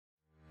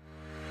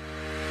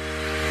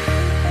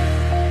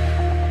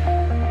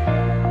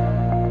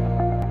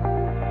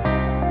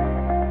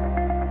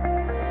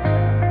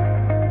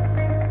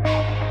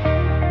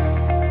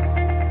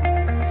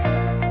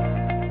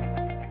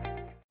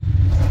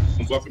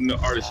welcome to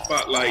Artist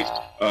Spotlight.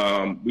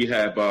 We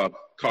have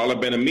Carla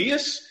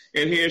Bennahmias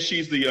in here.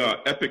 She's the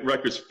Epic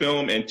Records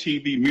film and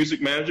TV music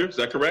manager. Is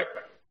that correct?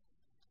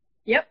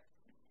 Yep.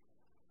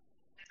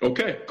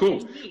 Okay,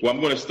 cool. Well,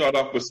 I'm going to start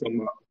off with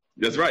some,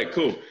 that's right,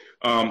 cool.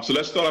 So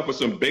let's start off with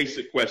some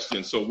basic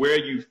questions. So where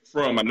are you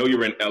from? I know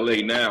you're in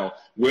LA now.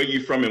 Where are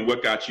you from and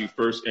what got you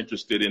first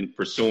interested in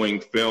pursuing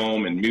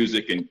film and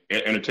music and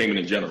entertainment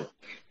in general?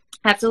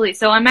 Absolutely.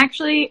 So I'm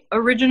actually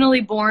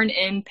originally born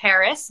in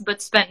Paris,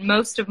 but spent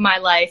most of my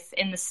life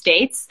in the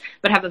States,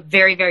 but have a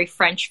very, very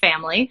French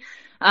family.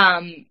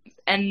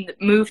 And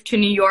moved to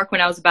New York when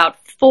I was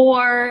about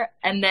 4,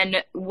 and then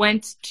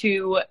went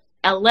to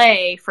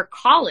LA for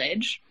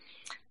college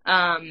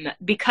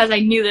because I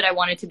knew that I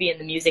wanted to be in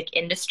the music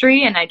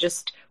industry, and I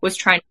just was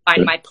trying to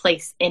find my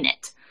place in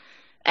it.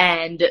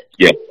 And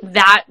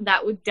that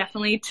would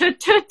definitely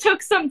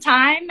took some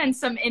time and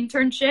some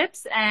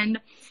internships. And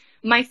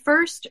my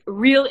first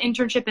real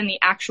internship in the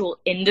actual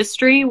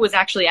industry was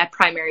actually at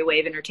Primary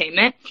Wave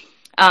Entertainment.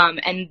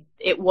 And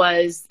it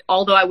was,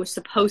 although I was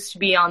supposed to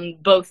be on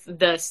both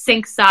the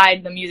sync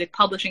side, the music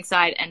publishing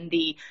side, and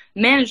the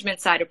management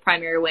side of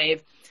Primary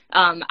Wave,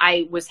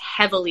 I was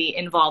heavily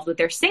involved with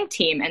their sync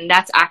team. And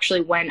that's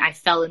actually when I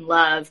fell in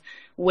love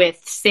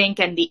with sync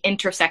and the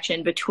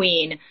intersection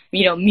between,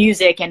 you know,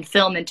 music and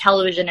film and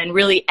television and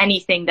really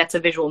anything that's a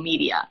visual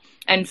media.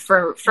 And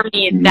for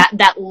me,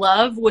 that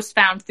love was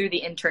found through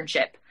the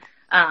internship.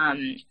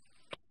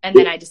 And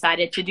then I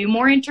decided to do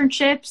more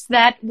internships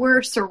that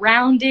were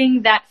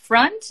surrounding that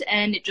front,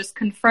 and it just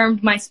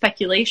confirmed my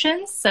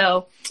speculations.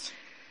 So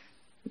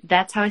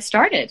that's how I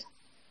started.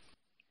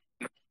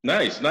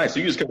 Nice. So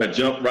you just kind of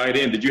jumped right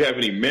in. Did you have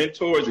any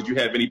mentors? Did you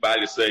have anybody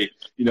to say,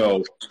 you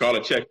know,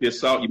 Carla, check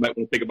this out? You might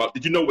want to think about,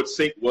 did you know what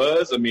sync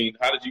was? I mean,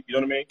 how did you know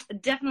what I mean?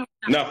 Definitely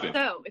not. Nothing.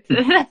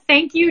 So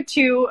thank you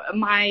to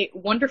my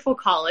wonderful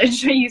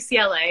college,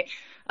 UCLA.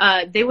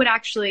 They would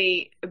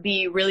actually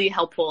be really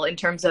helpful in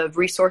terms of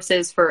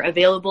resources for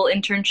available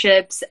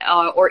internships,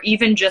 or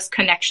even just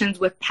connections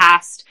with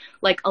past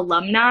like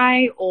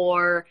alumni,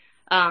 or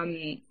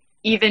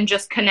even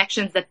just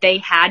connections that they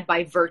had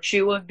by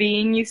virtue of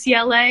being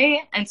UCLA.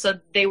 And so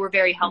they were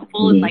very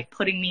helpful in like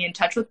putting me in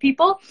touch with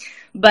people.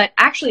 But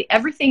actually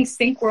everything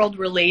Sync World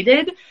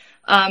related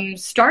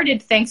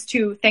started thanks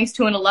to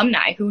an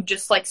alumni who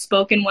just like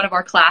spoke in one of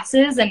our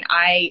classes, and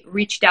I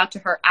reached out to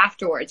her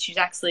afterwards.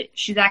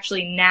 She's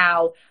actually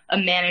now a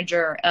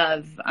manager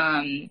of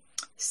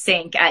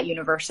sync at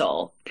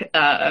Universal,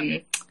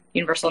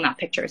 Universal not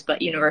Pictures,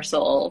 but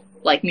Universal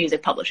like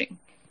music publishing.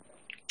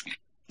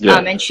 Yeah.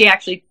 And she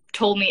actually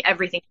told me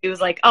everything. She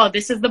was like, oh,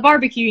 this is the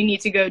barbecue you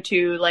need to go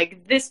to.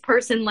 Like, this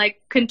person like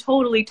can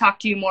totally talk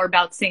to you more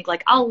about sync.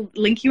 Like, I'll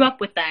link you up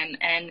with them.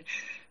 And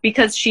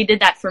because she did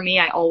that for me,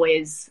 I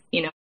always,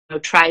 you know,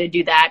 try to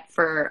do that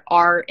for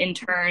our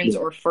interns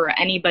or for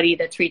anybody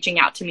that's reaching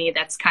out to me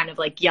that's kind of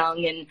like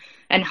young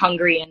and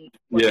hungry and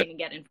looking to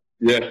get in.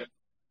 Yeah.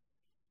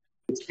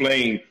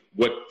 Explain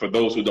what, for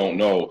those who don't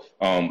know,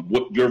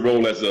 what your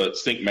role as a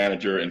sync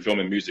manager in film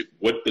and music,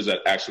 what does that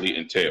actually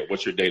entail?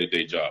 What's your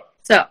day-to-day job?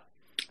 So,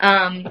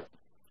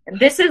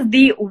 this is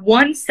the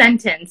one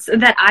sentence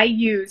that I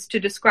use to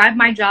describe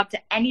my job to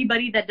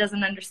anybody that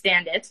doesn't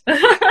understand it.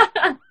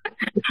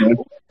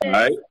 All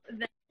right.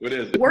 What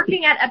is it?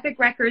 Working at Epic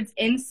Records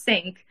in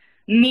sync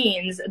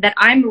means that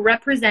I'm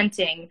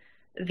representing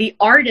the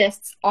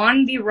artists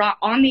on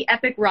the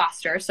Epic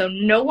roster, so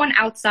no one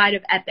outside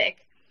of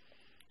Epic.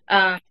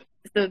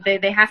 So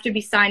they have to be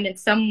signed in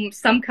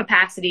some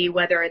capacity,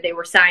 whether they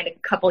were signed a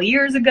couple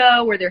years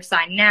ago or they're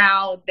signed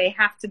now. They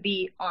have to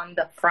be on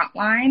the front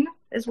line,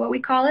 is what we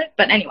call it.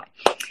 But anyway,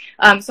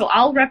 so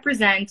I'll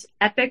represent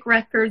Epic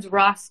Records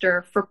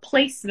roster for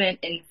placement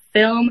in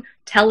film,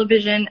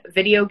 television,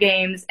 video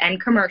games, and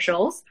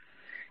commercials.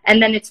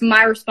 And then it's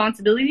my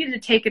responsibility to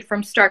take it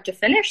from start to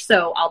finish.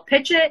 So I'll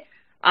pitch it,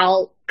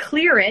 I'll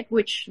clear it,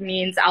 which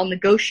means I'll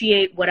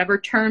negotiate whatever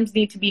terms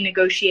need to be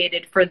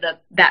negotiated for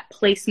that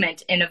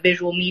placement in a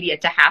visual media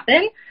to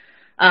happen.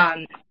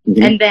 And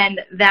then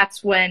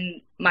that's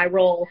when my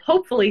role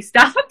hopefully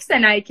stops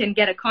and I can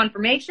get a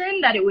confirmation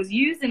that it was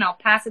used, and I'll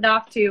pass it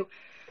off to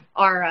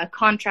our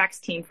contracts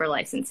team for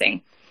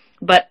licensing.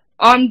 But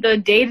on the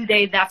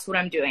day-to-day, that's what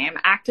I'm doing. I'm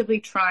actively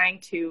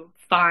trying to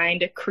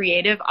find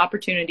creative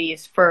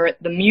opportunities for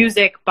the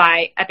music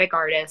by Epic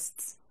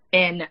artists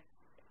in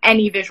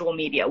any visual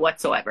media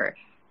whatsoever.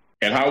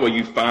 And how are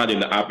you finding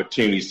the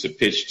opportunities to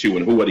pitch to,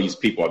 and who are these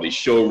people? Are these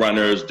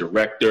showrunners,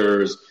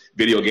 directors,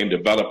 video game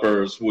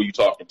developers? Who are you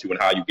talking to, and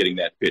how are you getting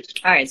that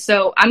pitch? All right,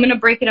 so I'm going to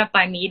break it up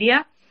by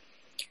media.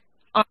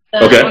 On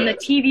the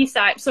TV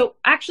side, so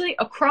actually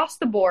across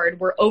the board,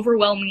 we're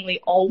overwhelmingly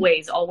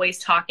always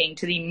talking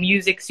to the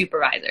music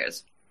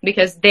supervisors,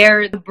 because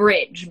they're the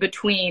bridge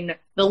between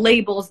the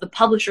labels, the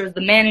publishers,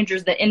 the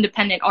managers, the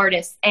independent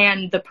artists,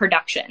 and the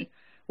production.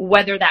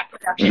 Whether that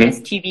production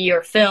is TV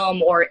or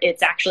film, or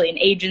it's actually an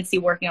agency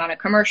working on a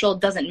commercial,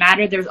 doesn't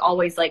matter. There's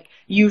always like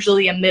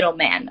usually a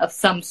middleman of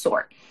some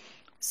sort.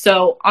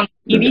 So on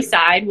the TV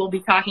side, we'll be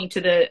talking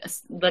to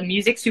the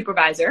music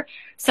supervisor.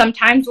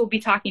 Sometimes we'll be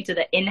talking to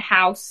the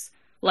in-house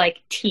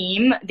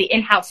team, the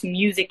in-house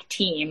music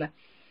team.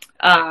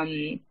 How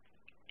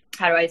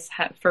do I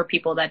for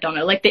people that don't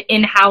know, like the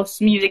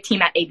in-house music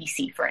team at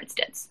ABC, for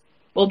instance.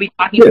 We'll be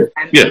talking to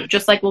them,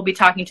 just like we'll be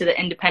talking to the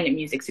independent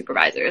music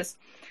supervisors.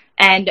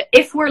 And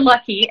if we're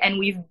lucky and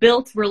we've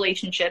built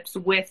relationships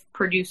with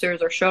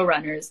producers or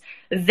showrunners,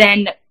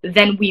 then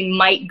we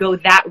might go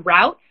that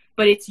route.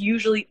 But it's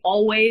usually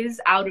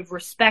always out of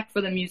respect for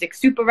the music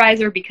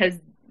supervisor, because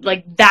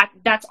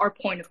that's our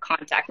point of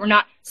contact. We're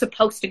not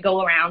supposed to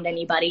go around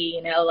anybody,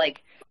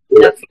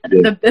 that's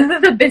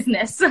the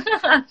business.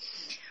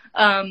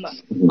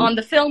 On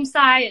the film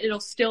side, it'll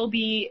still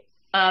be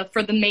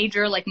for the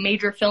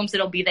major films,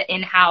 it'll be the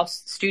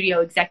in-house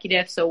studio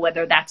executive. So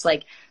whether that's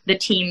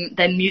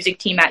the music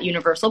team at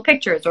Universal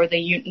Pictures or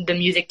the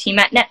music team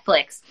at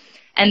Netflix.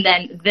 And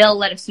then they'll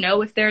let us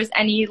know if there's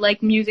any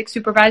music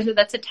supervisor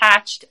that's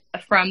attached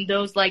from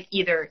those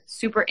either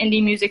super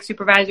indie music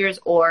supervisors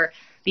or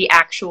the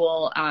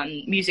actual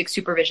music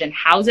supervision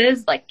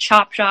houses like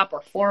Chop Shop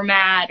or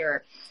Format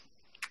or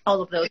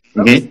all of those.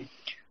 Mm-hmm.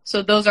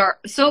 So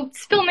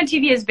film and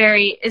TV is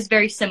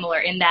very similar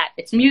in that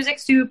it's music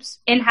soups,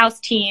 in-house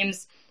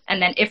teams, and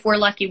then if we're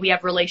lucky, we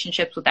have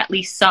relationships with at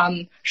least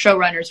some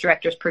showrunners,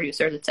 directors,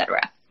 producers,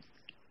 etc.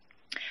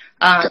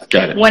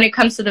 When it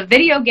comes to the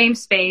video game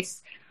space,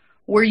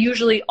 we're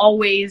usually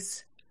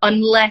always,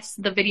 unless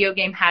the video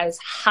game has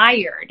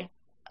hired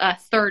a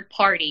third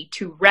party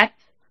to rep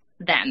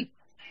them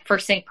for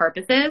sync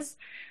purposes,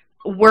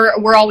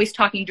 we're always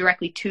talking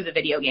directly to the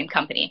video game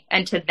company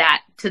and to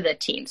the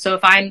team. So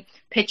if I'm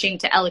pitching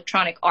to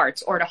Electronic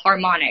Arts or to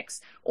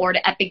Harmonix or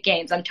to Epic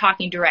Games, I'm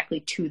talking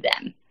directly to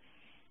them.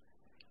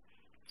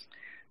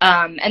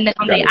 And then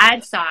on the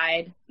ad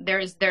side,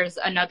 there's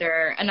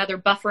another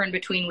buffer in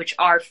between, which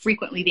are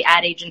frequently the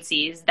ad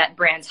agencies that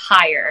brands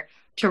hire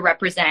to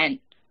represent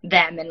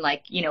them and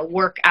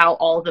work out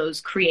all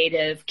those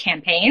creative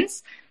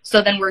campaigns.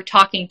 So then we're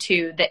talking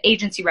to the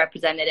agency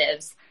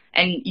representatives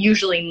and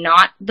usually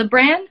not the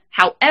brand.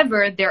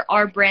 However, there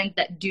are brands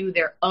that do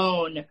their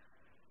own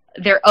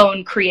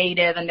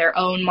creative and their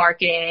own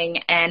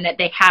marketing, and that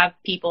they have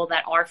people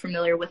that are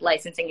familiar with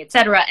licensing,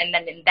 etc. And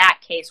then in that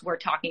case, we're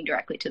talking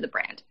directly to the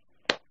brand.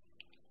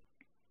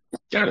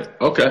 Got it.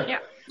 Okay. Yeah.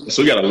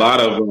 So you got a lot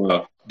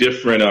of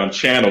different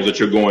channels that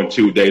you're going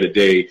to day to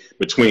day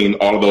between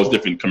all of those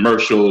different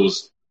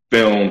commercials,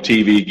 film,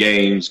 TV,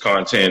 games,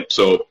 content.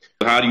 So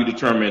how do you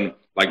determine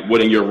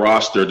what in your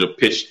roster to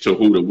pitch to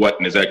who to what,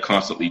 and is that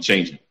constantly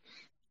changing?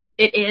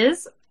 It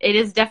is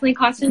definitely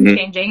constantly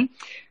changing.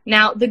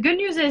 Now, the good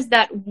news is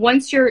that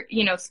once you're,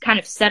 kind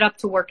of set up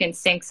to work in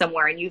sync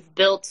somewhere and you've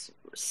built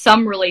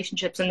some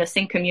relationships in the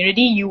sync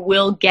community, you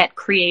will get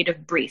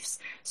creative briefs.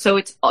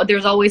 So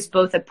there's always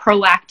both a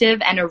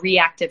proactive and a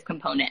reactive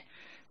component.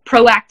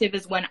 Proactive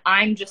is when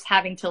I'm just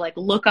having to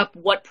look up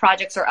what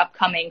projects are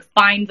upcoming,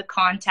 find the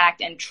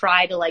contact, and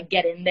try to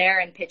get in there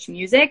and pitch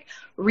music.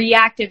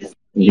 Reactive is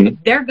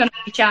they're going to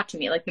reach out to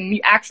me.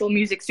 The actual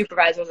music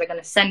supervisors are going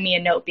to send me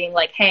a note being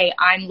hey,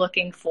 I'm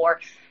looking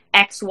for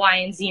X, Y,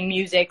 and Z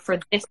music for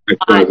this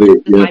spot. This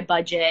is my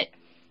budget.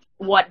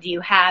 What do you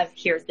have?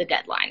 Here's the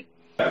deadline.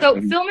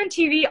 So film and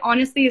TV,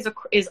 honestly,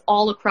 is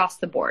all across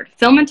the board.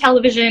 Film and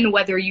television,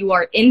 whether you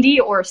are indie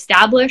or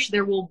established,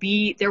 there will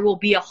be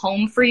a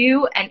home for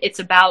you, and it's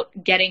about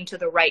getting to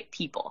the right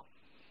people,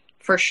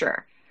 for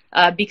sure.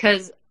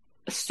 Because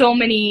so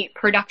many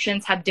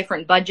productions have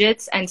different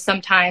budgets, and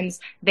sometimes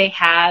they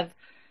have,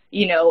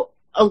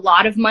 a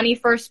lot of money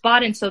for a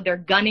spot, and so they're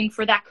gunning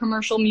for that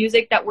commercial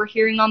music that we're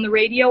hearing on the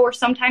radio, or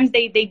sometimes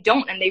they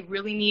don't, and they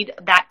really need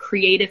that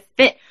creative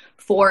fit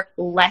for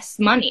less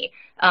money.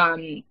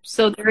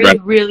 So there is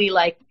really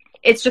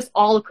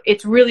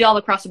it's really all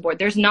across the board.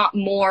 There's not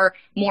more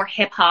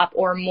hip hop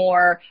or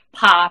more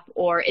pop,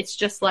 or it's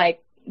just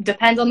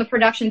depends on the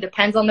production,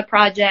 depends on the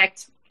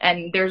project,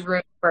 and there's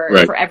room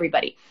for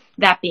everybody.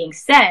 That being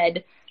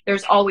said,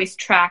 there's always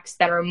tracks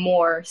that are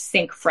more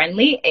sync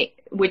friendly,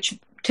 which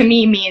to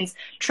me means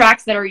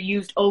tracks that are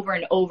used over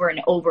and over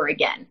and over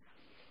again.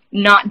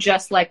 Not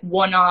just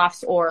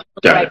one-offs or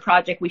the right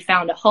project, we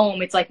found a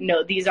home. It's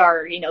no, these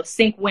are,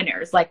 sync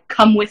winners.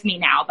 Come With Me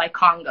Now by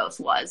Congos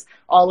was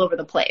all over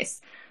the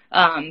place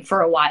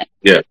for a while.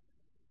 Yeah.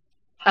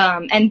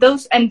 And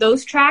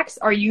those tracks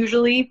are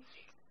usually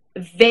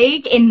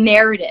vague in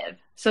narrative.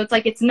 So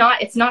it's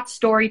not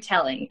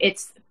storytelling.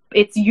 It's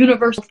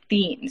universal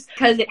themes,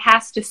 because it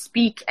has to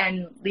speak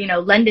and,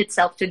 lend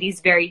itself to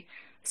these very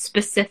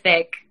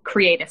specific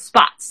creative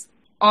spots.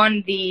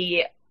 On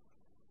the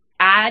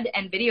ad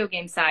and video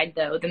game side,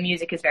 though, the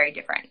music is very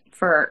different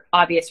for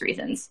obvious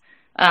reasons.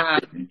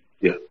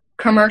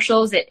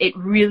 Commercials, it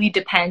really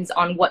depends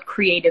on what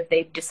creative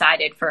they've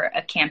decided for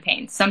a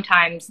campaign.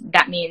 Sometimes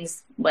that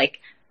means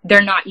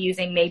they're not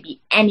using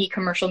maybe any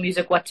commercial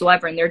music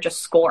whatsoever and they're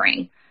just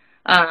scoring.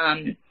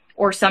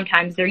 Or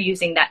sometimes they're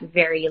using that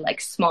very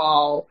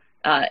small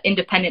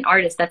independent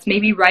artist that's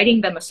maybe writing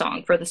them a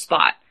song for the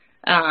spot.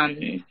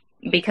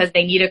 because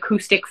they need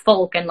acoustic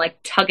folk and like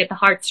tug at the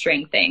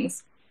heartstring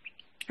things.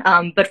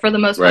 But for the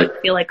most part,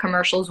 I feel like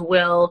commercials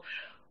will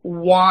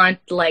want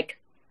like,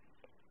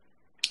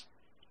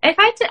 if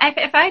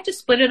I had to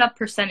split it up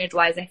percentage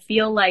wise, I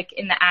feel like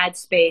in the ad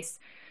space,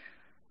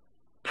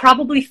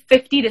 probably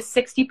 50 to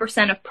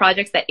 60% of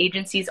projects that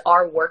agencies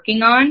are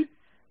working on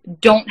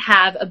don't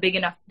have a big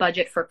enough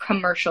budget for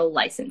commercial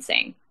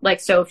licensing. Like,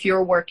 so if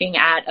you're working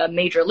at a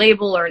major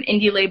label or an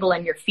indie label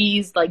and your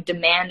fees like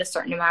demand a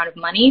certain amount of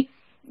money,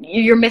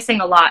 you're missing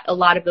a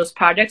lot of those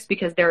projects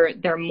because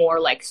they're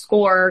more like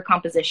score,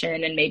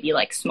 composition, and maybe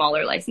like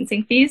smaller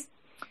licensing fees.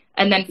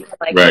 And then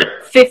like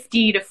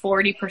 50 to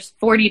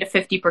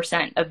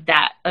 50%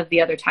 of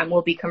the other time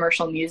will be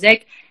commercial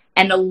music.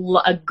 And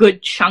a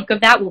good chunk of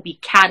that will be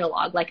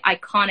catalog, like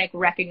iconic,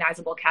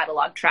 recognizable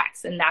catalog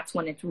tracks. And that's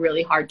when it's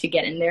really hard to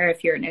get in there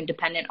if you're an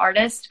independent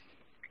artist.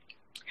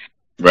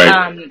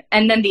 Right.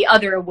 And then the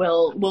other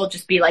will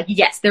just be like,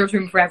 yes, there's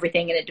room for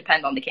everything, and it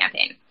depends on the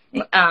campaign.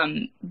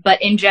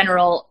 But in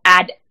general,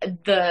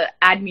 the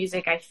ad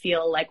music, I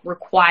feel like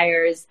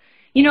requires,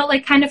 you know,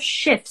 like kind of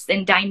shifts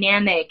and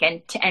dynamic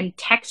and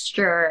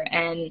texture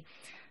and,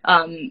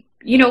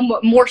 you know,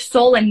 more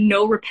soul and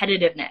no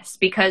repetitiveness,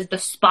 because the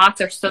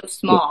spots are so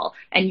small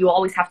and you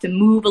always have to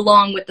move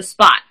along with the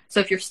spot. So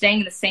if you're staying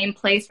in the same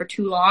place for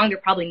too long, you're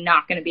probably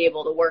not going to be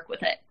able to work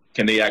with it.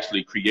 Can they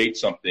actually create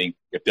something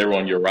if they're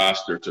on your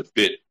roster to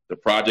fit the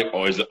project,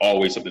 or is it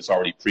always something that's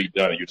already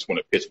pre-done and you just want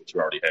to pitch what you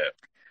already have?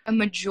 A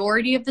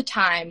majority of the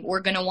time, we're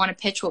going to want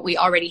to pitch what we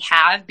already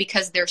have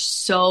because there's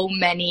so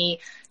many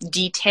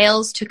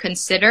details to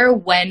consider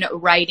when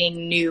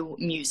writing new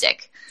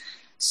music.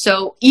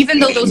 So even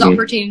though those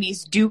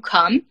opportunities do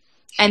come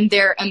and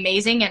they're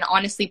amazing, and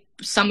honestly,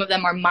 some of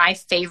them are my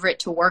favorite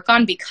to work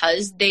on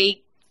because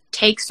they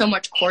take so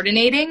much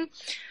coordinating,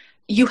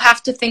 you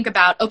have to think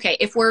about, okay,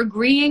 if we're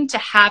agreeing to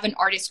have an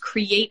artist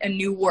create a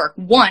new work,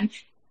 one,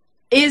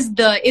 is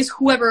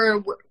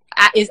whoever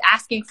is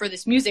asking for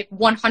this music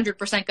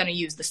 100% going to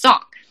use the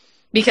song?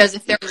 Because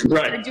if they're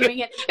doing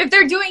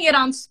it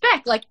on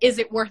spec, like, is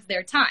it worth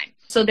their time?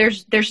 So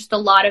there's just a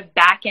lot of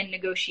back end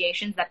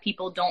negotiations that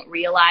people don't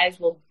realize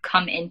will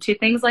come into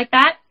things like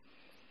that.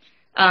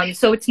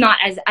 So it's not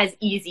as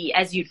easy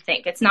as you'd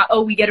think. It's not,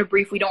 oh, we get a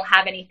brief, we don't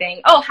have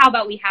anything. Oh, how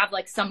about we have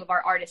like some of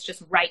our artists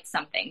just write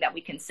something that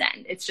we can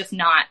send? It's just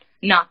not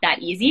that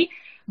easy.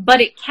 But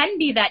it can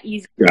be that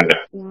easy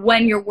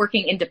when you're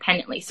working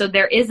independently. So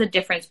there is a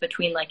difference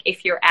between like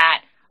if you're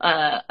at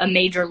a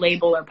major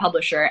label or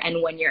publisher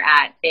and when you're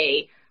at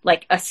a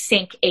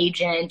sync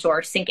agent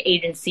or sync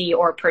agency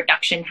or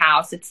production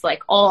house. It's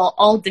like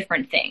all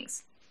different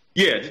things.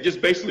 Yeah,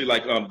 just basically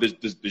like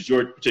does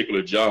your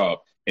particular job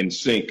in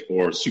sync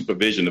or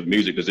supervision of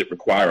music, does it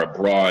require a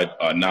broad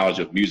knowledge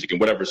of music, and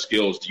whatever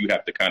skills do you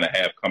have to kind of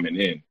have coming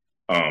in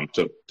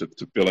to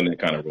fill in that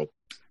kind of role?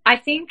 I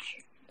think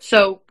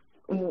so.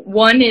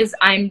 One is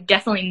I'm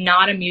definitely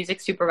not a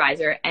music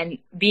supervisor, and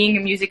being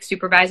a music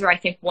supervisor, I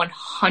think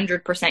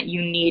 100%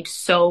 you need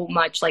so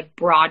much like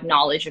broad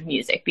knowledge of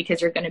music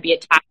because you're going to be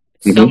attached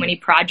to so many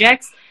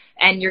projects,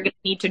 and you're going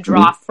to need to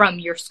draw from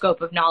your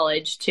scope of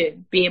knowledge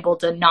to be able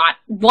to not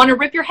want to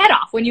rip your head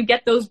off when you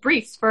get those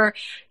briefs for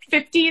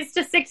 50s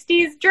to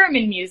 60s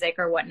German music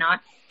or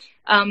whatnot.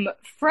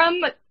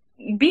 From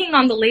being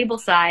on the label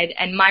side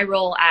and my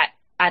role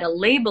at a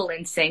label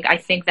in sync, I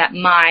think that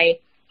my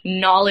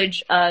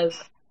knowledge of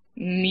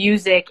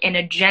music in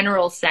a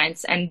general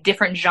sense and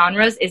different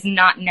genres is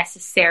not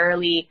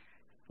necessarily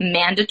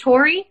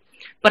mandatory,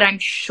 but I'm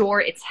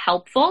sure it's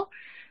helpful.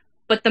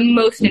 But the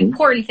most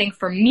important thing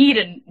for me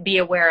to be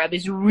aware of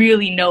is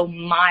really know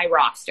my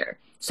roster.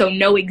 So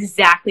know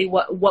exactly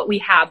what we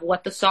have,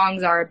 what the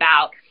songs are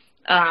about,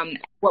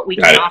 what we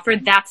can offer.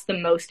 That's the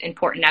most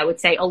important, I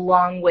would say,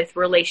 along with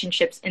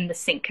relationships in the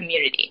sync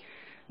community.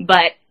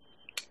 But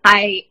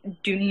I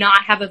do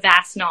not have a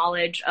vast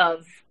knowledge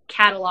of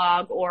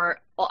catalog,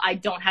 or I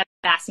don't have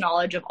vast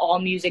knowledge of all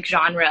music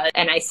genre,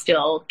 and I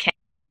still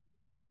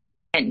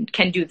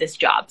can do this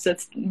job.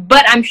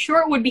 But I'm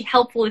sure it would be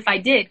helpful if I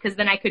did, because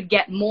then I could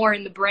get more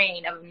in the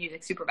brain of a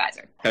music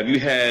supervisor. Have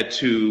you had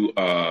to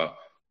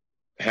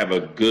have a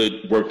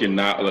good working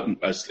knowledge,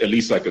 at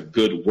least like a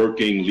good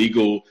working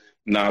legal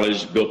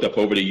knowledge built up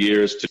over the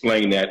years to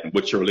explain that, and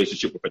what's your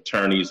relationship with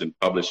attorneys and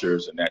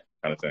publishers and that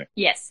kind of thing?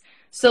 Yes.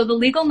 So the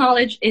legal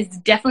knowledge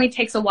definitely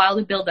takes a while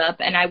to build up.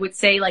 And I would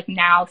say like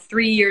now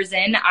 3 years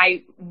in,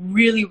 I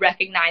really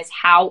recognize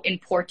how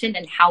important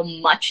and how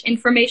much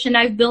information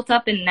I've built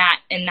up in that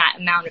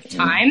amount of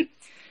time.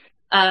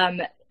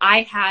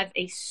 I have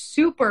a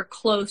super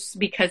close,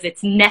 because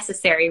it's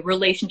necessary,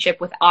 relationship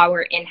with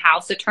our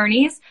in-house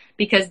attorneys,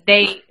 because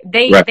they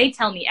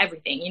tell me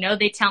everything. You know,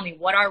 they tell me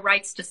what our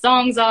rights to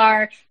songs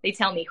are. They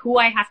tell me who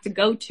I have to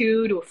go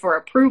to for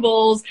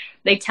approvals.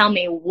 They tell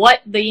me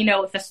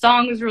if a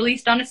song is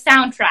released on a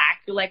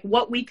soundtrack, like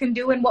what we can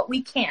do and what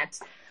we can't.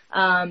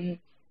 And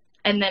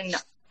then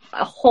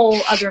a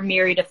whole other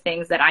myriad of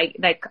things that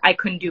I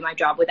couldn't do my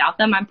job without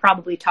them. I'm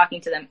probably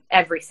talking to them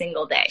every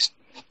single day.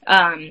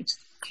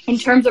 In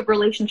terms of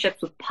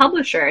relationships with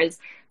publishers,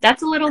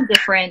 That's a little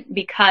different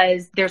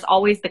because there's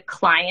always the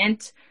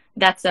client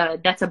that's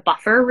a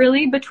buffer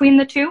really between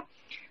the two.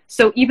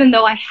 So even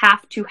though I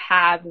have to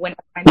have, when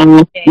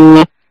I'm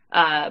making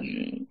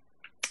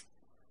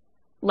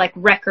like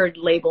record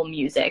label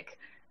music,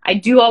 I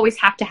do always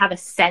have to have a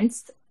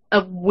sense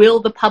of, will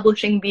the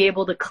publishing be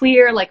able to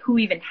clear? Like, who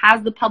even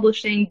has the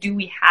publishing? Do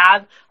we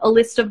have a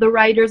list of the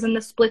writers and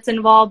the splits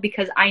involved?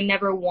 Because I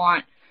never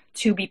want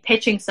to be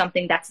pitching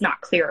something that's not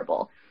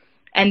clearable.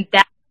 And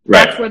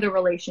that's where the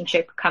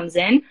relationship comes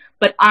in.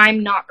 But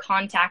I'm not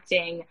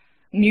contacting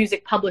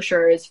music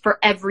publishers for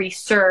every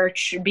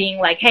search being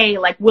like, hey,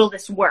 like, will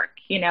this work?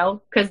 You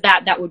know, because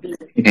that would be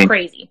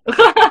crazy.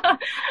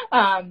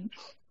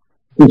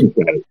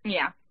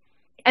 Yeah.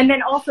 And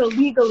then also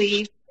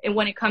legally,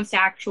 when it comes to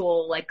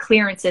actual like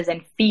clearances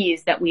and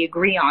fees that we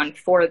agree on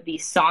for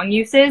these song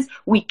uses,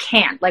 we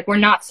can't. Like, we're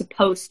not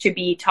supposed to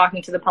be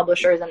talking to the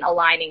publishers and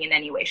aligning in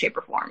any way, shape,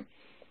 or form.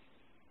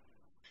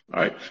 All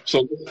right.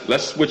 So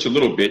let's switch a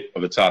little bit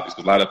of the topics,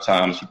 because a lot of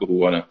times people who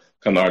want to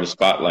come to Artist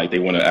Spotlight, they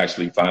want to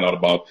actually find out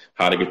about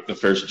how to get the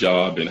first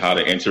job and how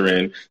to enter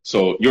in.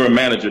 So you're a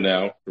manager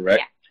now,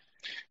 correct?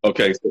 Yeah.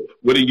 Okay. So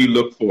what do you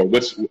look for?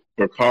 What's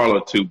for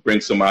Carla to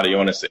bring somebody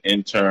on as an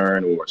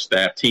intern or a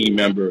staff team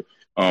member?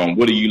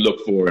 What do you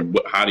look for, and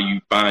how do you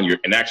find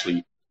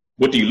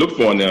what do you look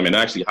for in them, and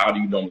actually how do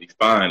you normally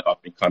find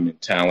up and coming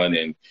talent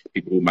and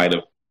people who might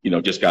have,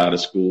 just got out of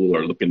school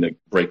or looking to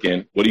break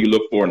in? What do you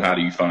look for, and how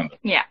do you find them?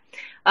 Yeah.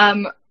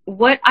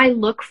 What I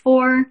look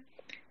for,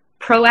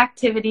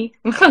 proactivity,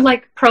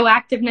 like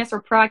proactiveness or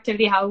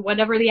proactivity,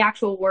 whatever the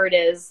actual word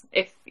is.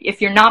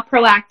 If you're not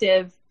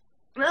proactive,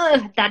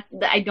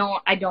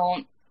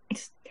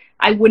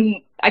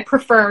 I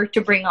prefer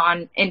to bring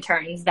on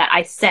interns that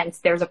I sense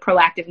there's a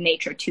proactive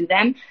nature to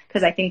them,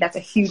 because I think that's a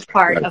huge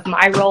part of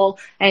my role,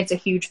 and it's a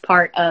huge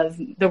part of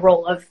the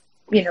role of,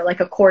 like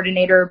a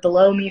coordinator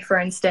below me, for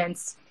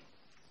instance.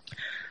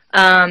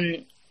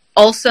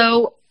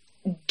 Also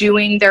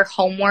doing their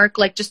homework,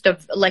 like just a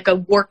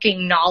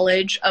working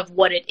knowledge of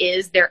what it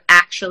is they're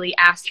actually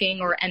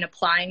asking and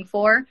applying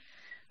for.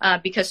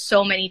 Because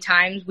so many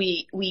times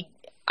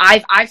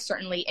I've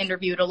certainly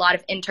interviewed a lot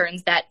of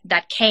interns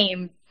that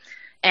came,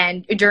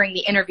 and during the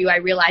interview I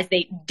realized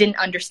they didn't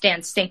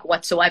understand sync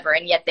whatsoever,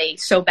 and yet they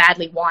so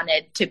badly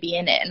wanted to be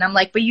in it. And I'm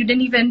like, but you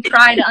didn't even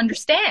try to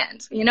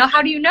understand.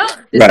 How do you know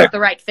this is the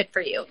right fit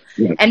for you?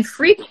 Yeah. And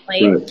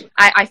frequently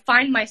I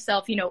find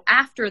myself,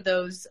 after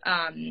those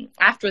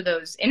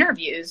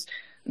interviews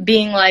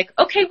being like,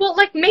 okay, well,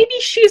 like maybe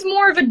she's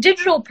more of a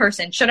digital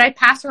person. Should I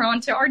pass her on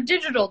to our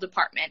digital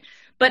department?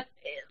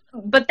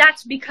 But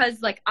that's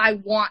because like I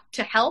want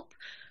to help.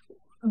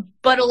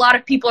 But a lot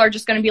of people are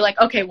just going to be like,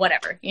 okay,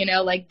 whatever,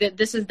 like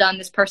this is done.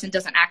 This person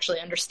doesn't actually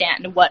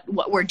understand what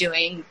we're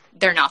doing.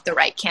 They're not the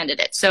right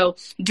candidate. So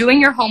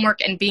doing your homework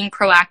and being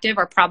proactive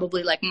are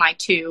probably like my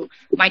two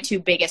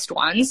biggest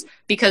ones,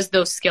 because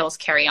those skills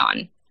carry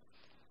on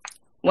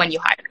when you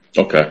hire.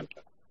 Okay.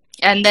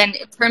 And then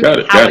in terms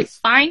of how I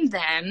find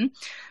them,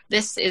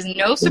 this is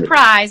no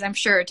surprise, I'm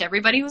sure, to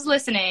everybody who's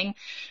listening.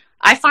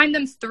 I find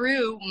them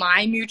through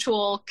my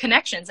mutual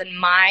connections and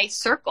my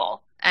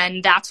circle.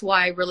 And that's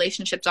why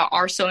relationships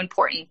are so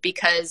important,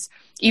 because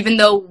even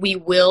though we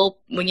will,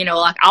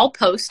 like I'll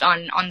post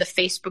on the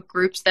Facebook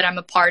groups that I'm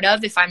a part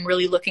of if I'm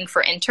really looking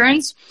for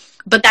interns,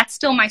 but that's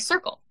still my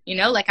circle,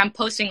 like I'm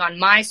posting on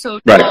my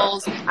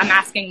socials, I'm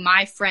asking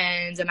my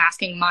friends, I'm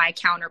asking my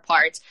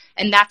counterparts,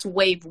 and that's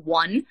wave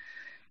one.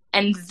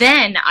 And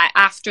then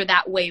after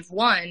that wave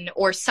one,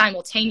 or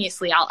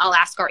simultaneously, I'll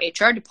ask our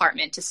HR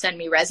department to send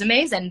me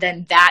resumes, and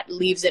then that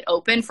leaves it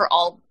open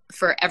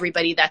for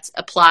everybody that's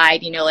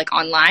applied, like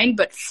online.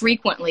 But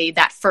frequently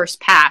that first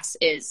pass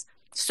is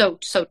so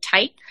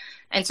tight.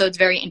 And so it's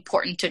very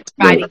important to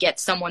try to get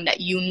someone that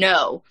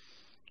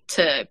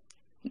to,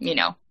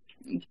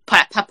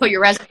 put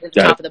your resume at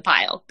the top of the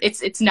pile.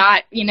 It's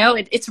not,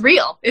 it's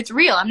real. It's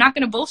real. I'm not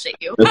going to bullshit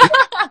you.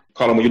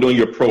 Carla, when you're doing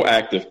your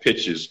proactive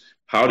pitches,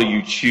 how do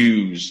you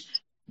choose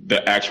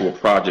the actual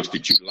projects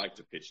that you'd like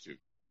to pitch to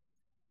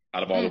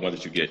out of all the ones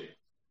that you get?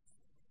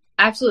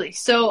 Absolutely.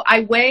 So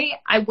I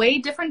weigh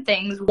different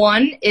things.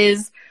 One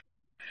is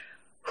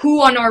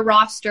who on our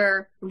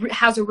roster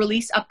has a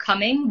release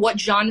upcoming, what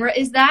genre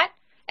is that,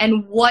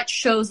 and what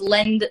shows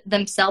lend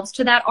themselves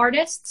to that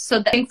artist. So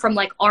that from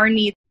like our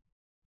needs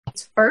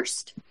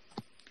first.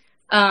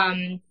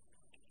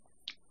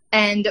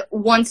 And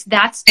once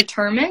that's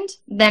determined,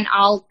 then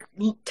I'll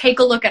take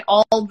a look at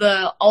all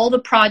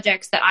the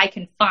projects that I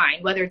can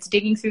find, whether it's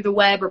digging through the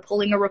web or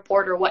pulling a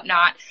report or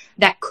whatnot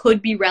that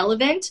could be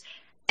relevant.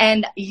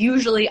 And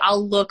usually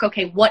I'll look,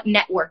 okay, what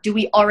network? Do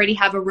we already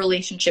have a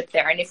relationship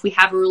there? And if we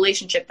have a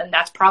relationship, then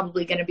that's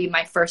probably going to be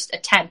my first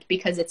attempt,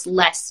 because it's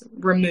less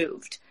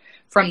removed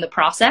from the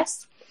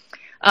process.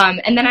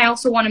 And then I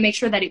also want to make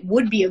sure that it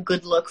would be a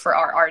good look for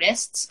our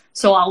artists.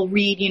 So I'll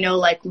read,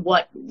 like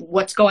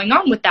what's going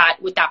on with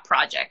that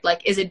project.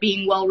 Like, is it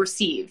being well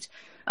received?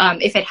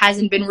 If it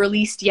hasn't been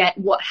released yet,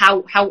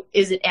 how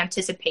is it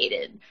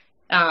anticipated?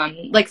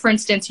 Like, for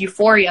instance,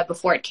 Euphoria,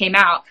 before it came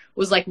out,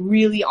 was like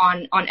really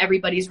on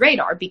everybody's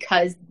radar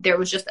because there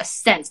was just a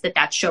sense that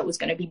that show was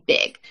going to be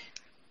big.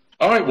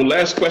 All right. Well,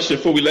 last question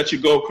before we let you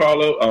go,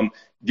 Carla.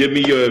 Give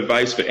me your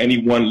advice for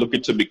anyone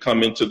looking to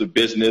become into the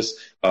business,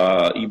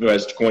 even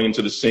as going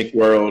into the sync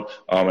world,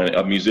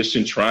 a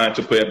musician trying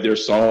to put up their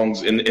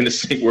songs in the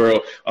sync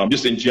world,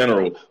 just in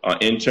general,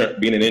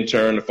 being an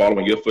intern,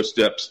 following your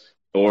footsteps,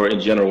 or in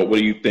general, what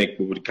do you think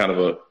would kind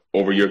of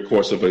over your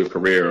course of a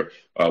career,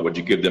 would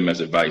you give them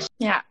as advice?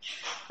 Yeah.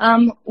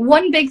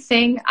 One big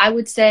thing I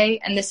would say,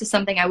 and this is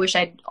something I wish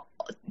I'd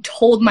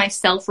told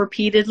myself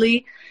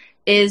repeatedly,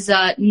 is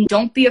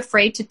don't be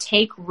afraid to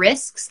take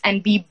risks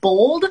and be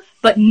bold,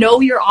 but know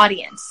your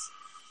audience.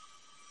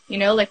 You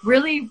know, like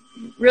really,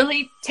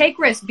 really take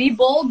risks, be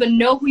bold, but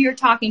know who you're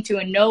talking to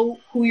and know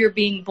who you're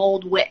being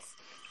bold with,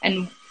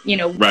 and, you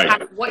know,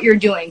 right, what you're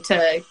doing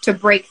to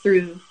break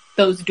through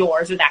those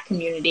doors or that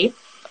community.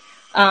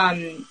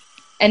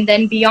 And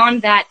then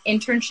beyond that,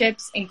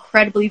 internships,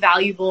 incredibly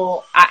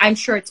valuable. I'm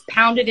sure it's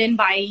pounded in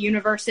by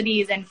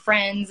universities and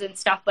friends and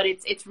stuff, but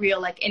it's real.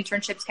 Like,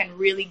 internships can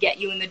really get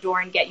you in the door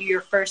and get you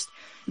your first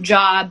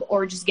job,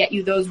 or just get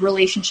you those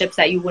relationships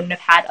that you wouldn't have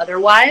had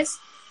otherwise.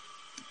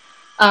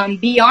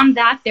 Beyond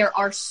that, there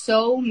are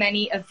so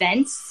many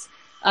events,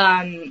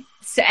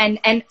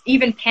 and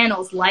even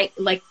panels like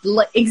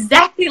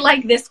exactly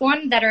like this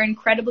one that are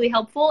incredibly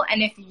helpful.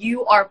 And if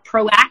you are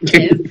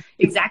proactive,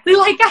 exactly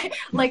like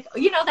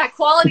you know, that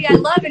quality I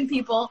love in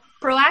people,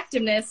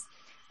 proactiveness,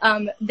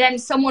 then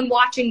someone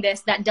watching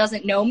this that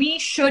doesn't know me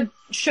should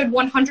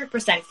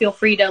 100% feel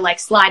free to like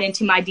slide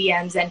into my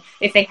DMs. And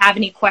if they have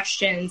any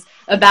questions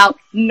about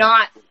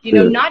not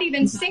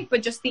even sync,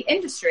 but just the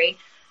industry,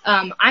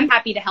 I'm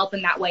happy to help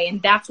in that way.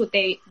 And that's what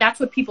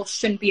people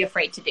shouldn't be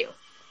afraid to do.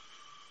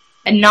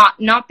 And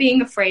not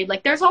being afraid.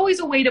 Like, there's always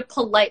a way to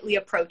politely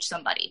approach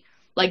somebody.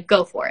 Like,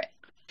 go for it.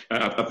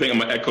 I think I'm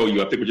going to echo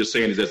you. I think what you're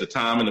saying is there's a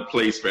time and a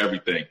place for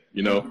everything,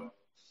 you know?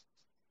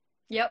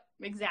 Yep,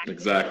 exactly.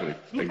 Exactly.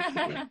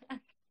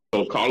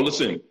 So, Carla,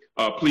 listen,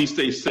 please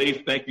stay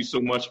safe. Thank you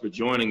so much for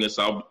joining us.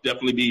 I'll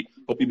definitely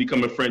hope you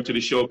become a friend to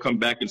the show. Come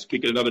back and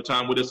speak at another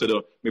time with us,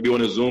 maybe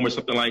on a Zoom or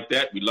something like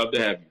that. We'd love to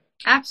have you.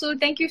 Absolutely.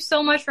 Thank you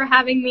so much for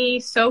having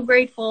me. So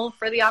grateful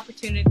for the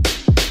opportunity.